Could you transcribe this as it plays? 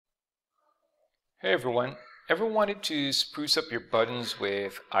Hey everyone, ever wanted to spruce up your buttons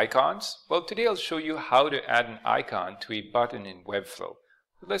with icons? Well, today I'll show you how to add an icon to a button in Webflow.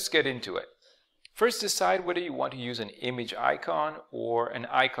 Let's get into it. First, decide whether you want to use an image icon or an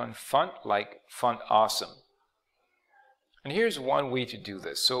icon font like Font Awesome. And here's one way to do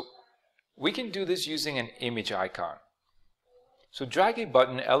this. So we can do this using an image icon. So drag a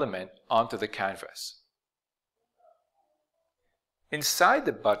button element onto the canvas. Inside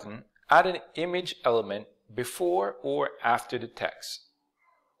the button, add an image element before or after the text.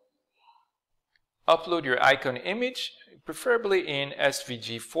 Upload your icon image, preferably in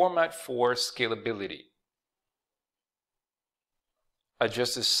SVG format for scalability.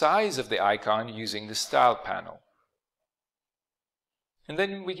 Adjust the size of the icon using the Style panel. And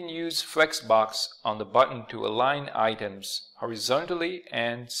then we can use Flexbox on the button to align items horizontally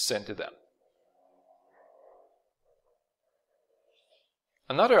and center them.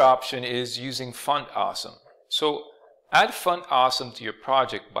 Another option is using Font Awesome. So add Font Awesome to your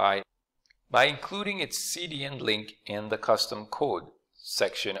project by including its CDN link in the custom code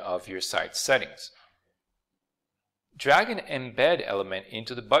section of your site settings. Drag an embed element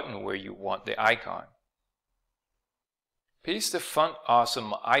into the button where you want the icon. Paste the Font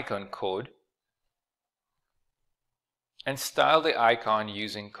Awesome icon code and style the icon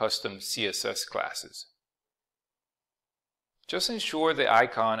using custom CSS classes. Just ensure the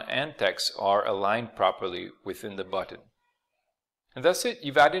icon and text are aligned properly within the button. And that's it,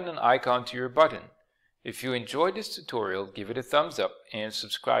 you've added an icon to your button. If you enjoyed this tutorial, give it a thumbs up and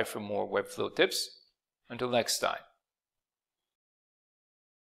subscribe for more Webflow tips. Until next time.